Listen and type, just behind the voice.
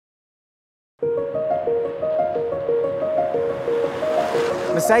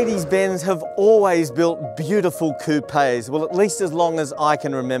Mercedes-Benz have always built beautiful coupes, well, at least as long as I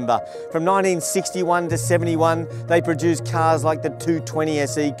can remember. From 1961 to 71, they produced cars like the 220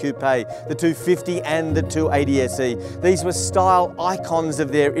 SE Coupe, the 250 and the 280 SE. These were style icons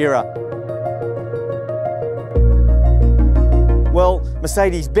of their era. Well,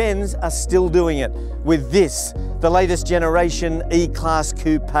 Mercedes-Benz are still doing it with this, the latest generation E-Class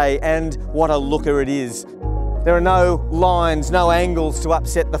Coupe, and what a looker it is. There are no lines, no angles to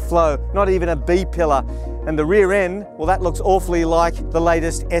upset the flow, not even a B-pillar. And the rear end, well, that looks awfully like the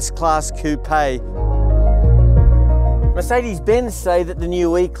latest S-Class Coupe. Mercedes-Benz say that the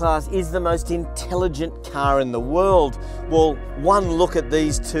new E-Class is the most intelligent car in the world. Well, one look at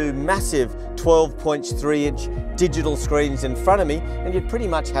these two massive 12.3-inch digital screens in front of me, and you'd pretty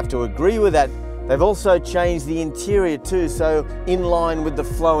much have to agree with that. They've also changed the interior too, so in line with the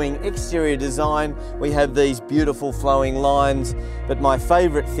flowing exterior design, we have these beautiful flowing lines. But my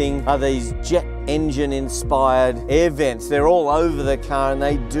favourite thing are these jet engine inspired air vents. They're all over the car and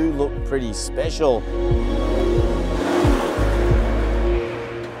they do look pretty special.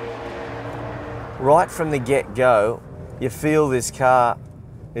 Right from the get-go, you feel this car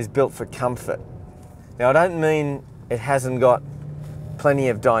is built for comfort. Now, I don't mean it hasn't got plenty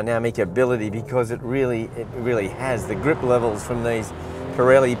of dynamic ability, because it really has. The grip levels from these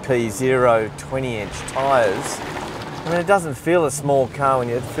Pirelli P0 20-inch tyres, I mean, it doesn't feel a small car when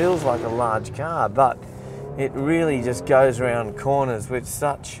it feels like a large car, but it really just goes around corners with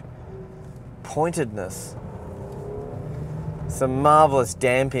such pointedness. Some marvellous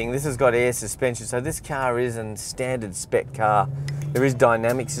damping. This has got air suspension, so this car isn't standard spec car. There is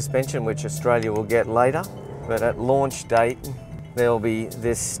dynamic suspension, which Australia will get later, but at launch date there'll be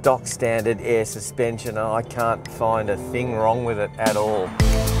this stock standard air suspension, and I can't find a thing wrong with it at all.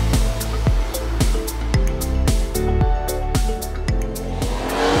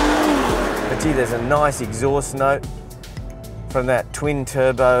 But gee, there's a nice exhaust note from that twin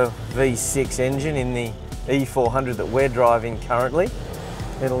turbo V6 engine in the E400 that we're driving currently.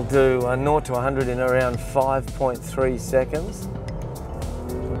 It'll do 0 to 100 in around 5.3 seconds.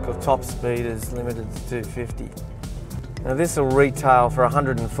 The top speed is limited to 250. Now this will retail for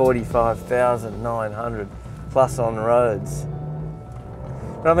 $145,900 plus on roads.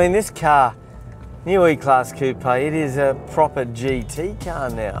 But I mean, this car, new E-Class Coupe, it is a proper GT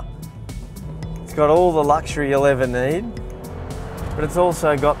car now. It's got all the luxury you'll ever need, but it's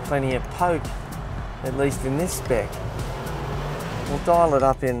also got plenty of poke, at least in this spec. We'll dial it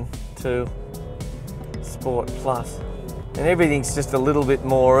up into Sport Plus, and everything's just a little bit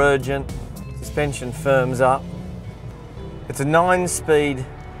more urgent. Suspension firms up. It's a 9-speed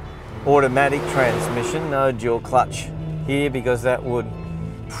automatic transmission, no dual clutch here, because that would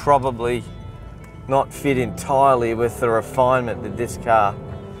probably not fit entirely with the refinement that this car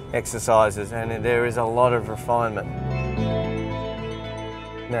exercises, and there is a lot of refinement.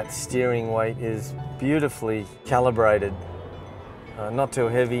 That steering weight is beautifully calibrated. Not too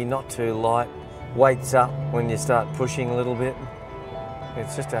heavy, not too light. Weights up when you start pushing a little bit.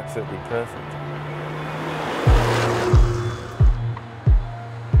 It's just absolutely perfect.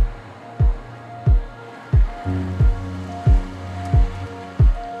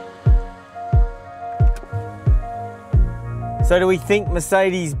 So do we think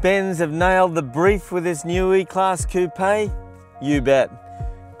Mercedes-Benz have nailed the brief with this new E-Class Coupe? You bet.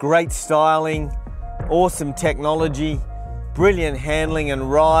 Great styling, awesome technology, brilliant handling and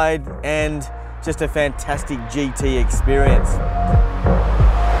ride, and just a fantastic GT experience.